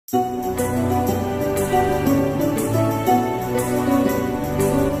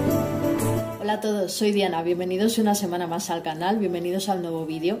Hola a todos, soy Diana, bienvenidos una semana más al canal, bienvenidos al nuevo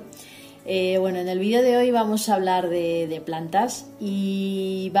vídeo. Bueno, en el vídeo de hoy vamos a hablar de plantas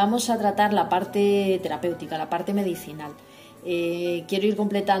y vamos a tratar la parte terapéutica, la parte medicinal. Quiero ir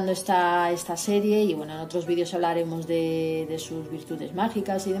completando esta serie y bueno, en otros vídeos hablaremos de sus virtudes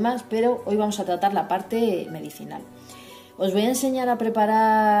mágicas y demás, pero hoy vamos a tratar la parte medicinal. Os voy a enseñar a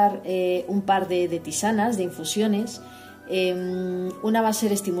preparar un par de tisanas, de infusiones. Una va a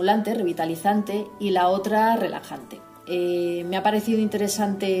ser estimulante, revitalizante, y la otra relajante. Me ha parecido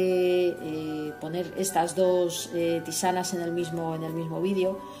interesante poner estas dos tisanas en el mismo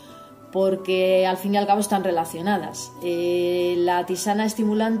vídeo, porque al fin y al cabo están relacionadas. La tisana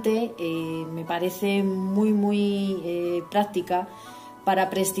estimulante me parece muy práctica para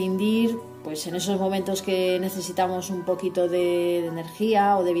prescindir, pues en esos momentos que necesitamos un poquito de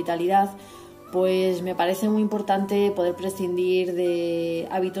energía o de vitalidad. Pues me parece muy importante poder prescindir de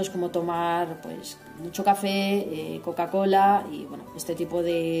hábitos como tomar pues mucho café, Coca-Cola y bueno, este tipo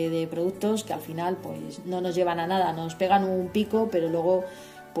de productos que al final pues no nos llevan a nada, nos pegan un pico, pero luego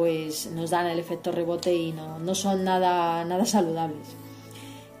pues nos dan el efecto rebote y no son nada saludables.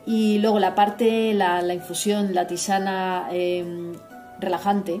 Y luego la parte, la infusión, la tisana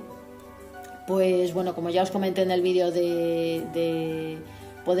relajante, pues bueno, como ya os comenté en el vídeo de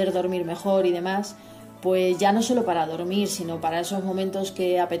poder dormir mejor y demás, pues ya no solo para dormir, sino para esos momentos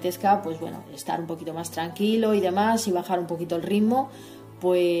que apetezca, pues bueno, estar un poquito más tranquilo y demás y bajar un poquito el ritmo,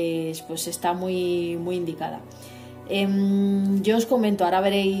 pues está muy indicada. Yo os comento, ahora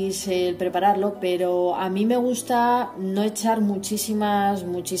veréis el prepararlo, pero a mí me gusta no echar muchísimas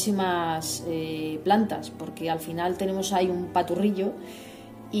plantas, porque al final tenemos ahí un paturrillo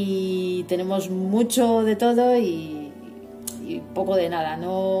y tenemos mucho de todo y poco de nada.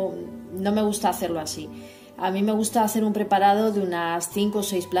 No me gusta hacerlo así. A mí me gusta hacer un preparado de unas 5 o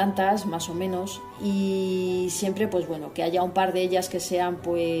 6 plantas más o menos, y siempre pues bueno, que haya un par de ellas que sean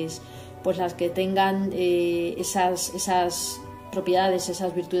pues las que tengan esas propiedades,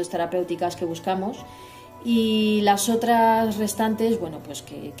 esas virtudes terapéuticas que buscamos, y las otras restantes, bueno, pues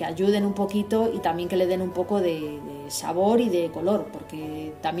que ayuden un poquito y también que le den un poco de sabor y de color,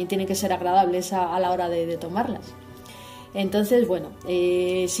 porque también tienen que ser agradables a la hora de tomarlas. Entonces, bueno,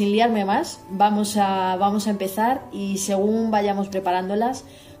 sin liarme más, vamos a empezar, y según vayamos preparándolas,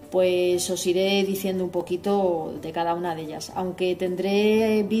 pues os iré diciendo un poquito de cada una de ellas. Aunque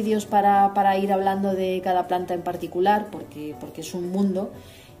tendré vídeos para ir hablando de cada planta en particular, porque es un mundo,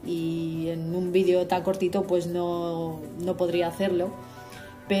 y en un vídeo tan cortito pues no podría hacerlo.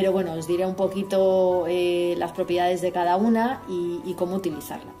 Pero bueno, os diré un poquito las propiedades de cada una y cómo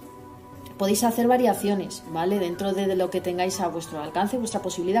utilizarla. Podéis hacer variaciones, ¿vale? Dentro de lo que tengáis a vuestro alcance, vuestra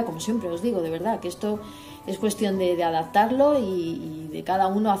posibilidad, como siempre os digo, de verdad, que esto es cuestión de adaptarlo y de cada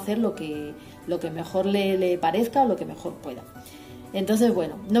uno hacer lo que mejor le parezca o lo que mejor pueda. Entonces,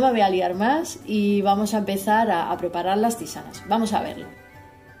 bueno, no me voy a liar más y vamos a empezar a preparar las tisanas. Vamos a verlo.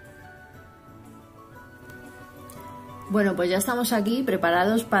 Bueno, pues ya estamos aquí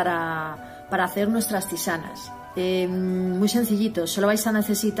preparados para hacer nuestras tisanas. Muy sencillito, solo vais a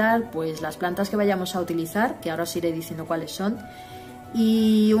necesitar pues las plantas que vayamos a utilizar, que ahora os iré diciendo cuáles son,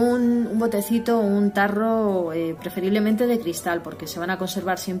 y un botecito, un tarro, preferiblemente de cristal, porque se van a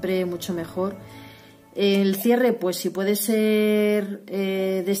conservar siempre mucho mejor. El cierre, pues si puede ser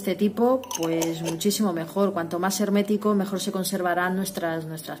de este tipo, pues muchísimo mejor. Cuanto más hermético, mejor se conservarán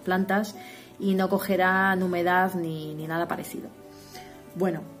nuestras plantas y no cogerán humedad ni nada parecido.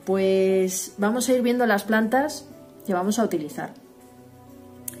 Bueno, pues vamos a ir viendo las plantas que vamos a utilizar.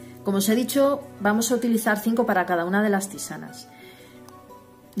 Como os he dicho, vamos a utilizar 5 para cada una de las tisanas.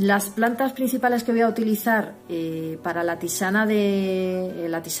 Las plantas principales que voy a utilizar para la tisana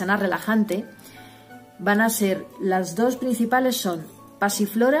relajante van a ser, las dos principales son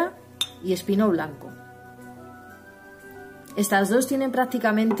pasiflora y espino blanco. Estas dos tienen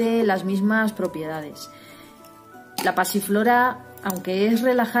prácticamente las mismas propiedades. La pasiflora, aunque es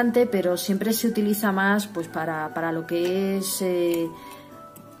relajante, pero siempre se utiliza más pues para lo que es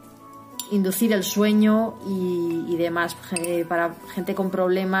inducir el sueño y demás, para gente con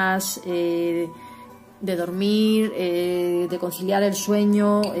problemas de dormir, de conciliar el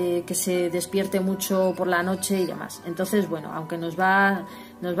sueño, que se despierte mucho por la noche y demás. Entonces, bueno, aunque nos va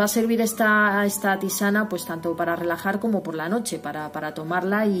a servir esta tisana pues tanto para relajar como por la noche, para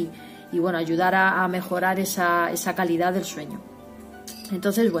tomarla y bueno, ayudar a mejorar esa calidad del sueño.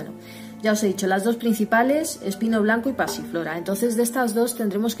 Entonces, bueno, ya os he dicho, las dos principales, espino blanco y pasiflora. Entonces, de estas dos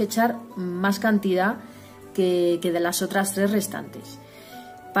tendremos que echar más cantidad que de las otras 3 restantes.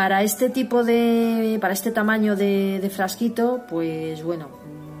 Para este tamaño de frasquito, pues bueno,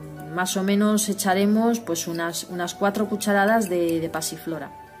 más o menos echaremos pues unas 4 cucharadas de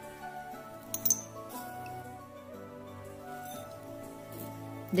pasiflora.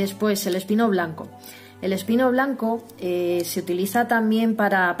 Después el espino blanco. El espino blanco se utiliza también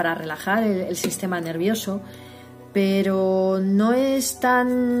para relajar el sistema nervioso, pero no es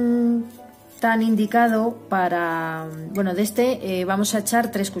tan indicado para... Bueno, de este vamos a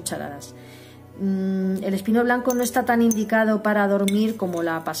echar 3 cucharadas. El espino blanco no está tan indicado para dormir como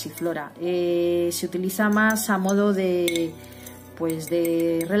la pasiflora. Se utiliza más a modo de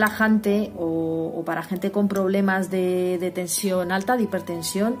relajante o para gente con problemas de tensión alta, de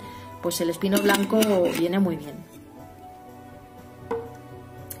hipertensión, pues el espino blanco viene muy bien.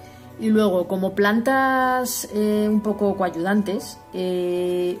 Y luego, como plantas un poco coayudantes,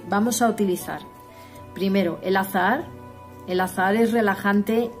 vamos a utilizar primero el azahar. El azahar es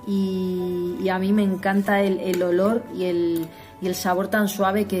relajante y a mí me encanta el olor y el sabor tan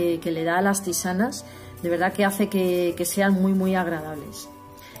suave que le da a las tisanas. De verdad que hace que sean muy agradables.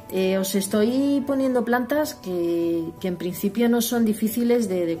 Os estoy poniendo plantas que en principio no son difíciles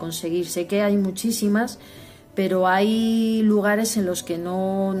de conseguir. Sé que hay muchísimas, pero hay lugares en los que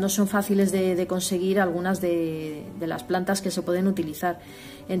no son fáciles de conseguir algunas de las plantas que se pueden utilizar.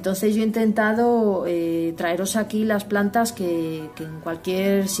 Entonces yo he intentado traeros aquí las plantas que en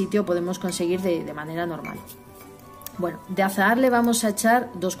cualquier sitio podemos conseguir de manera normal. Bueno, de azahar le vamos a echar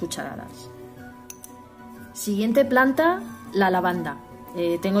 2 cucharadas. Siguiente planta, la lavanda.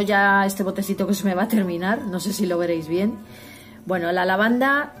 Tengo ya este botecito que se me va a terminar, no sé si lo veréis bien. Bueno, la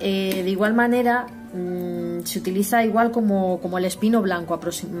lavanda de igual manera se utiliza igual como el espino blanco,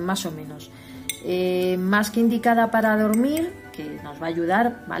 más o menos. Más que indicada para dormir, que nos va a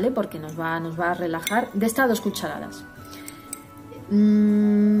ayudar, ¿vale? Porque nos va a relajar. De esta 2 cucharadas.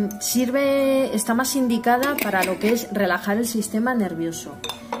 Está más indicada para lo que es relajar el sistema nervioso.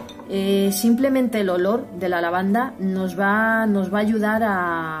 Simplemente el olor de la lavanda nos va a ayudar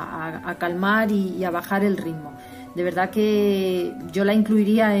a calmar y a bajar el ritmo. De verdad que yo la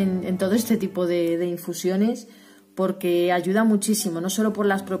incluiría en todo este tipo de infusiones, porque ayuda muchísimo, no solo por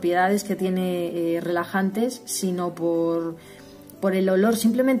las propiedades que tiene relajantes, sino por el olor,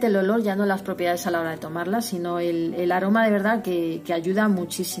 simplemente el olor, ya no las propiedades a la hora de tomarlas, sino el aroma, de verdad que ayuda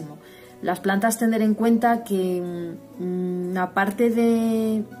muchísimo. Las plantas, tener en cuenta que aparte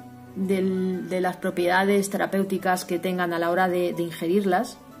de las propiedades terapéuticas que tengan a la hora de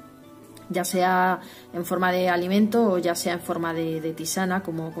ingerirlas, ya sea en forma de alimento o ya sea en forma de tisana,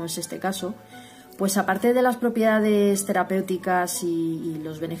 como es este caso, pues aparte de las propiedades terapéuticas y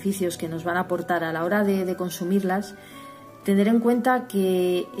los beneficios que nos van a aportar a la hora de consumirlas, tener en cuenta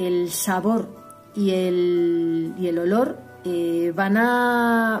que el sabor y el olor van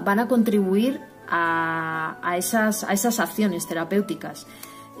a contribuir a esas acciones terapéuticas.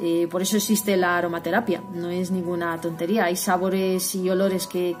 Por eso existe la aromaterapia, no es ninguna tontería. Hay sabores y olores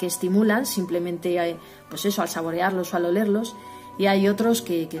que estimulan simplemente pues eso, al saborearlos o al olerlos, y hay otros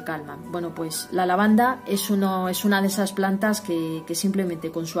que calman. Bueno, pues la lavanda es una de esas plantas que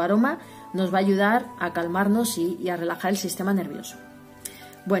simplemente con su aroma nos va a ayudar a calmarnos y a relajar el sistema nervioso.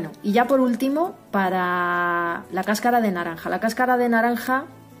 Bueno, y ya por último, para la cáscara de naranja. La cáscara de naranja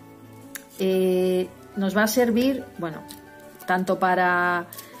nos va a servir, bueno, tanto para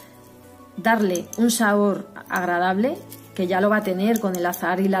darle un sabor agradable, que ya lo va a tener con el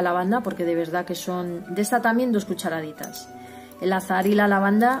azahar y la lavanda, porque de verdad que son, de esta también 2 cucharaditas. El azahar y la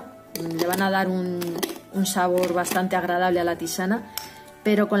lavanda le van a dar un sabor bastante agradable a la tisana,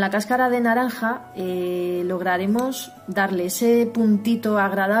 pero con la cáscara de naranja lograremos darle ese puntito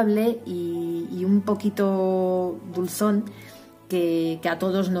agradable y un poquito dulzón que a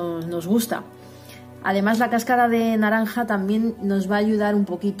todos nos gusta. Además, la cáscara de naranja también nos va a ayudar un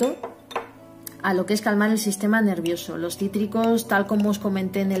poquito a lo que es calmar el sistema nervioso. Los cítricos, tal como os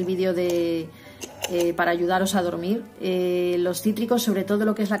comenté en el vídeo para ayudaros a dormir, los cítricos, sobre todo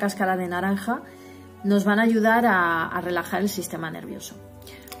lo que es la cáscara de naranja, nos van a ayudar a relajar el sistema nervioso.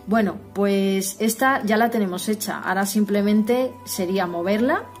 Bueno, pues esta ya la tenemos hecha. Ahora simplemente sería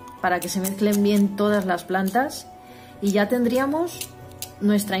moverla para que se mezclen bien todas las plantas y ya tendríamos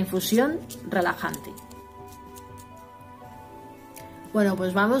nuestra infusión relajante. Bueno,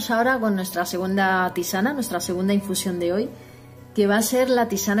 pues vamos ahora con nuestra segunda tisana, nuestra segunda infusión de hoy, que va a ser la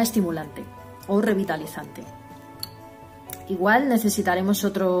tisana estimulante o revitalizante. Igual necesitaremos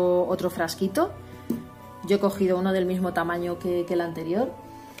otro frasquito. Yo he cogido uno del mismo tamaño que el anterior.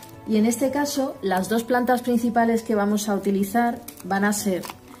 Y en este caso, las 2 plantas principales que vamos a utilizar van a ser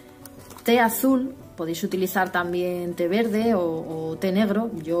té azul. Podéis utilizar también té verde o té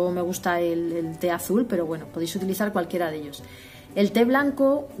negro. Yo me gusta el té azul, pero bueno, podéis utilizar cualquiera de ellos. El té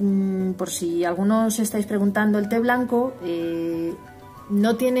blanco, por si algunos estáis preguntando, el té blanco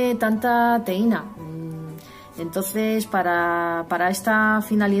no tiene tanta teína. Entonces, para esta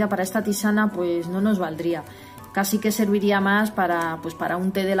finalidad, para esta tisana, pues no nos valdría. Casi que serviría más para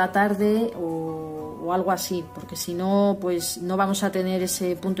un té de la tarde o algo así, porque si no, pues no vamos a tener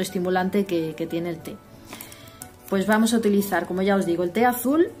ese punto estimulante que tiene el té. Pues vamos a utilizar, como ya os digo, el té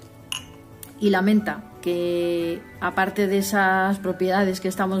azul y la menta, que aparte de esas propiedades que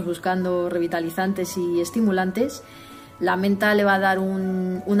estamos buscando, revitalizantes y estimulantes, la menta le va a dar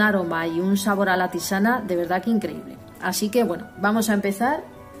un aroma y un sabor a la tisana de verdad que increíble. Así que bueno, vamos a empezar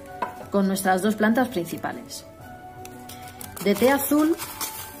con nuestras dos plantas principales. De té azul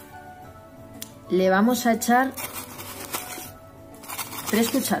le vamos a echar 3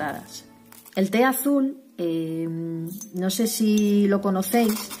 cucharadas. El té azul, no sé si lo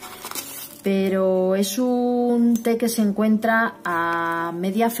conocéis, pero es un té que se encuentra a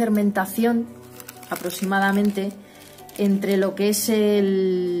media fermentación aproximadamente entre lo que es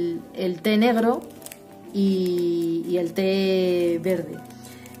el té negro y el té verde.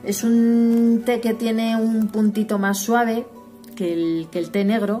 Es un té que tiene un puntito más suave que el té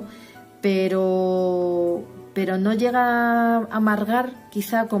negro, pero no llega a amargar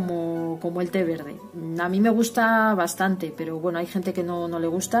quizá como el té verde. A mí me gusta bastante, pero bueno, hay gente que no le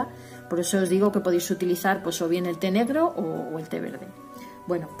gusta, por eso os digo que podéis utilizar pues o bien el té negro o el té verde.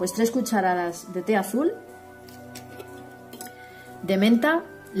 Bueno, pues 3 cucharadas de té azul. De menta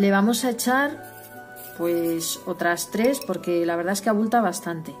le vamos a echar pues otras 3, porque la verdad es que abulta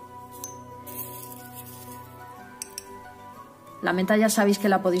bastante. La menta ya sabéis que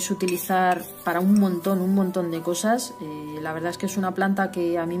la podéis utilizar para un montón de cosas. La verdad es que es una planta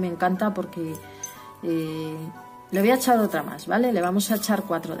que a mí me encanta porque le voy a echar otra más, ¿vale? Le vamos a echar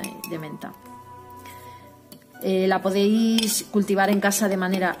 4 de menta. La podéis cultivar en casa de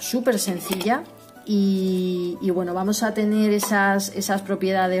manera súper sencilla y bueno, vamos a tener esas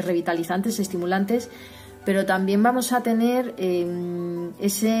propiedades revitalizantes, estimulantes, pero también vamos a tener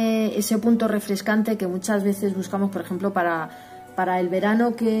ese punto refrescante que muchas veces buscamos, por ejemplo, para el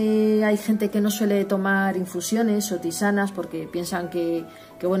verano, que hay gente que no suele tomar infusiones o tisanas porque piensan que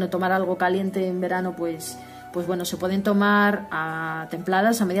bueno, tomar algo caliente en verano pues bueno, se pueden tomar a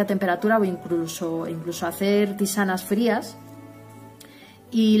templadas, a media temperatura, o incluso hacer tisanas frías.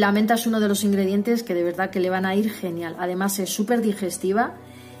 Y la menta es uno de los ingredientes que de verdad que le van a ir genial. Además es súper digestiva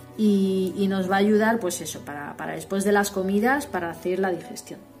y nos va a ayudar pues eso, para después de las comidas, para hacer la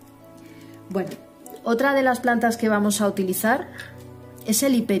digestión. Bueno, otra de las plantas que vamos a utilizar es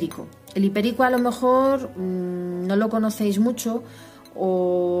el hipérico. El hipérico a lo mejor no lo conocéis mucho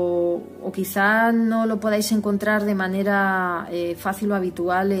o quizá no lo podáis encontrar de manera fácil o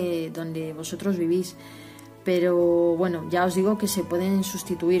habitual donde vosotros vivís. Pero bueno, ya os digo que se pueden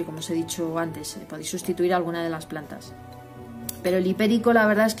sustituir, como os he dicho antes, podéis sustituir alguna de las plantas. Pero el hipérico la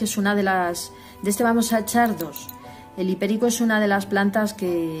verdad es que es una de las... De este vamos a echar 2. El hipérico es una de las plantas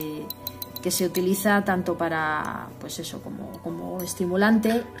que se utiliza tanto para pues eso, como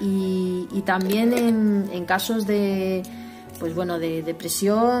estimulante y también en casos de pues bueno, de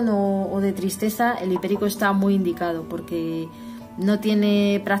depresión o de tristeza. El hipérico está muy indicado porque no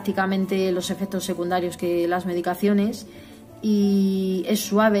tiene prácticamente los efectos secundarios que las medicaciones y es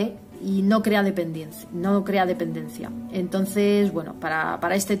suave y no crea dependencia. Entonces, bueno,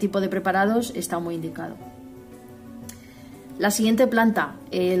 para este tipo de preparados está muy indicado. La siguiente planta,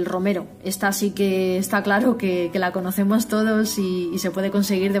 el romero. Esta sí que está claro que la conocemos todos y se puede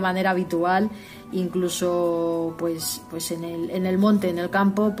conseguir de manera habitual. Incluso pues en el monte, en el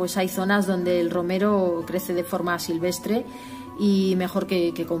campo, pues hay zonas donde el romero crece de forma silvestre y mejor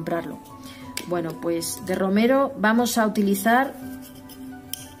que comprarlo. Bueno, pues de romero vamos a utilizar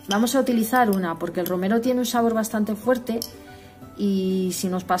una, porque el romero tiene un sabor bastante fuerte y si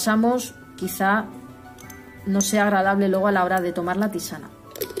nos pasamos quizá no sea agradable luego a la hora de tomar la tisana.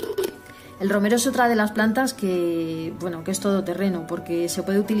 El romero es otra de las plantas que, bueno, que es todoterreno, porque se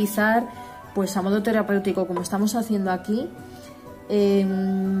puede utilizar pues a modo terapéutico, como estamos haciendo aquí,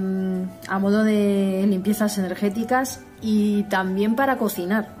 a modo de limpiezas energéticas y también para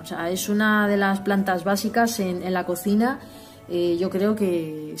cocinar. O sea, es una de las plantas básicas en la cocina. Yo creo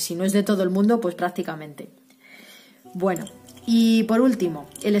que si no es de todo el mundo, pues prácticamente. Bueno, y por último,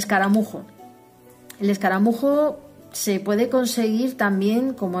 el escaramujo. El escaramujo se puede conseguir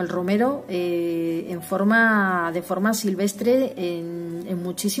también, como el romero, de forma silvestre en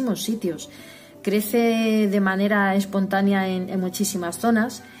muchísimos sitios. Crece de manera espontánea en muchísimas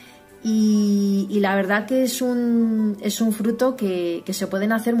zonas y la verdad que es un fruto que se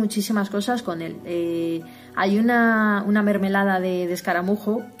pueden hacer muchísimas cosas con él. Hay una mermelada de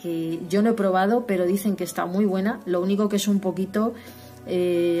escaramujo que yo no he probado, pero dicen que está muy buena, lo único que es un poquito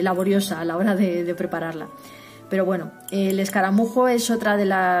laboriosa a la hora de prepararla. Pero bueno, el escaramujo es otra de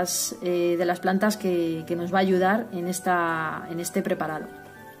las plantas que nos va a ayudar en este preparado.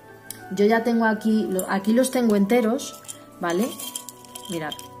 Yo ya tengo aquí los tengo enteros, ¿vale?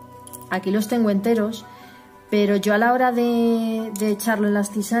 Mirad, aquí los tengo enteros, pero yo a la hora de echarlo en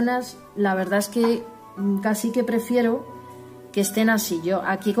las tisanas, la verdad es que casi que prefiero que estén así. Yo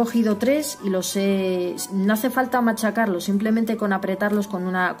aquí he cogido 3 y no hace falta machacarlos, simplemente con apretarlos con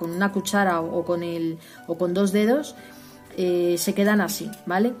una cuchara o con 2 dedos se quedan así,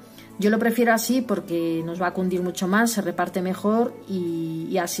 ¿vale? Yo lo prefiero así porque nos va a cundir mucho más, se reparte mejor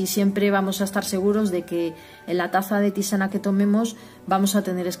y así siempre vamos a estar seguros de que en la taza de tisana que tomemos vamos a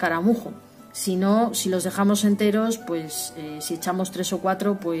tener escaramujo. Si no, si los dejamos enteros, pues si echamos 3 o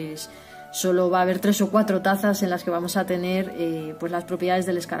 4, pues solo va a haber 3 o 4 tazas en las que vamos a tener pues las propiedades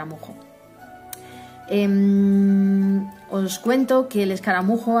del escaramujo. Os cuento que el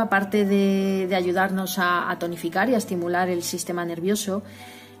escaramujo, aparte de ayudarnos a tonificar y a estimular el sistema nervioso,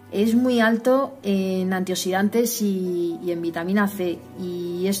 es muy alto en antioxidantes y en vitamina C,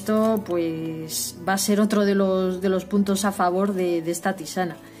 y esto pues va a ser otro de los puntos a favor de esta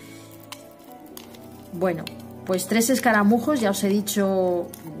tisana. Bueno, pues 3 escaramujos, ya os he dicho,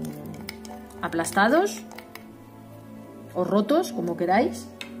 aplastados o rotos, como queráis,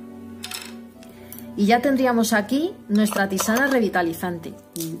 y ya tendríamos aquí nuestra tisana revitalizante.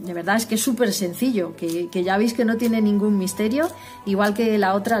 Y de verdad es que es súper sencillo, que ya veis que no tiene ningún misterio. Igual que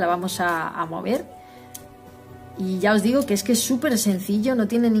la otra, la vamos a mover y ya os digo que es súper sencillo, no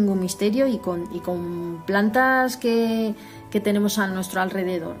tiene ningún misterio, y con plantas que tenemos a nuestro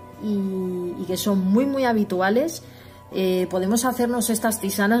alrededor y que son muy muy habituales, podemos hacernos estas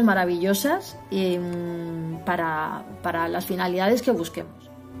tisanas maravillosas para las finalidades que busquemos.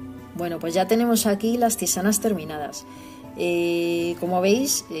 Bueno, pues ya tenemos aquí las tisanas terminadas. Como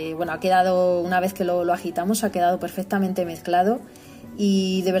veis, bueno, ha quedado, una vez que lo agitamos, ha quedado perfectamente mezclado,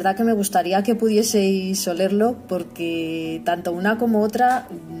 y de verdad que me gustaría que pudieseis olerlo, porque tanto una como otra,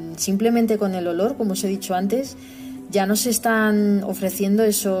 simplemente con el olor, como os he dicho antes, ya nos están ofreciendo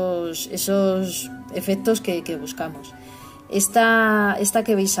esos efectos que buscamos. Esta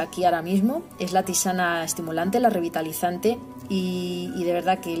que veis aquí ahora mismo es la tisana estimulante, la revitalizante, y de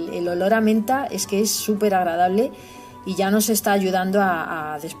verdad que el olor a menta es que es súper agradable y ya nos está ayudando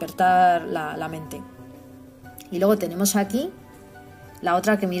a despertar la mente. Y luego tenemos aquí la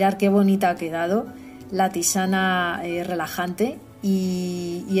otra, que mirad qué bonita ha quedado, la tisana relajante,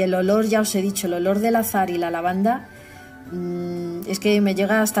 y el olor, ya os he dicho, el olor del azahar y la lavanda es que me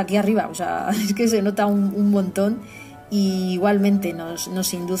llega hasta aquí arriba, o sea, es que se nota un montón, y igualmente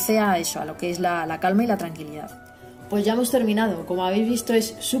nos induce a eso, a lo que es la calma y la tranquilidad. Pues ya hemos terminado. Como habéis visto,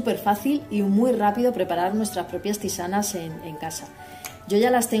 es súper fácil y muy rápido preparar nuestras propias tisanas en casa. Yo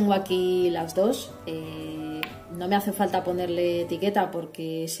ya las tengo aquí las dos, no me hace falta ponerle etiqueta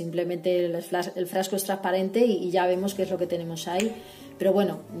porque simplemente el frasco es transparente y ya vemos qué es lo que tenemos ahí. Pero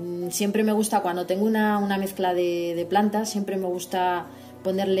bueno, siempre me gusta, cuando tengo una mezcla de plantas, siempre me gusta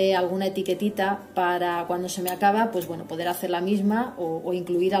ponerle alguna etiquetita para cuando se me acaba, pues bueno, poder hacer la misma o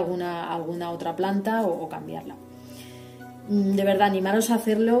incluir alguna otra planta o cambiarla. De verdad, animaros a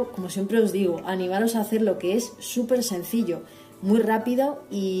hacerlo, como siempre os digo, animaros a hacerlo, que es súper sencillo, muy rápido,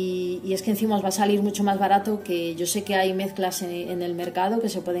 y es que encima os va a salir mucho más barato, que yo sé que hay mezclas en el mercado que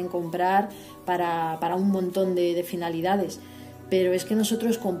se pueden comprar para un montón de finalidades, pero es que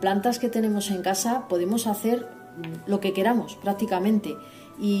nosotros con plantas que tenemos en casa podemos hacer lo que queramos prácticamente,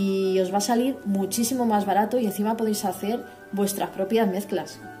 y os va a salir muchísimo más barato, y encima podéis hacer vuestras propias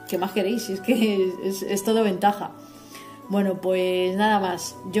mezclas. ¿Qué más queréis? Es que es todo ventaja. Bueno, pues nada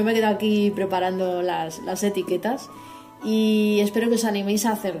más, yo me quedo aquí preparando las etiquetas y espero que os animéis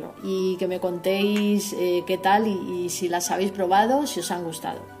a hacerlo y que me contéis qué tal y si las habéis probado, si os han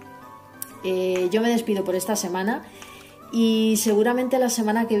gustado. Yo me despido por esta semana y seguramente la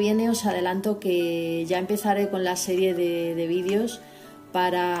semana que viene os adelanto que ya empezaré con la serie de vídeos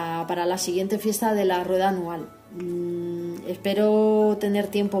para la siguiente fiesta de la rueda anual. Espero tener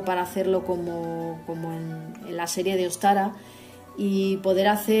tiempo para hacerlo como en la serie de Ostara, y poder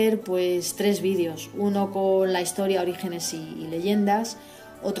hacer pues 3 vídeos, uno con la historia, orígenes y leyendas,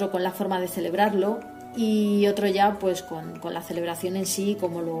 otro con la forma de celebrarlo y otro ya pues con la celebración en sí,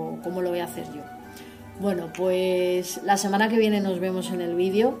 cómo lo voy a hacer yo. Bueno, pues la semana que viene nos vemos en el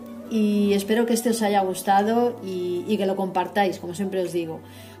vídeo y espero que este os haya gustado y que lo compartáis, como siempre os digo,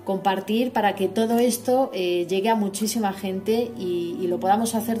 compartir para que todo esto llegue a muchísima gente y lo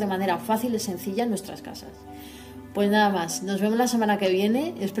podamos hacer de manera fácil y sencilla en nuestras casas. Pues nada más, nos vemos la semana que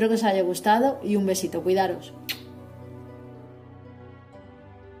viene, espero que os haya gustado y un besito, cuidaros.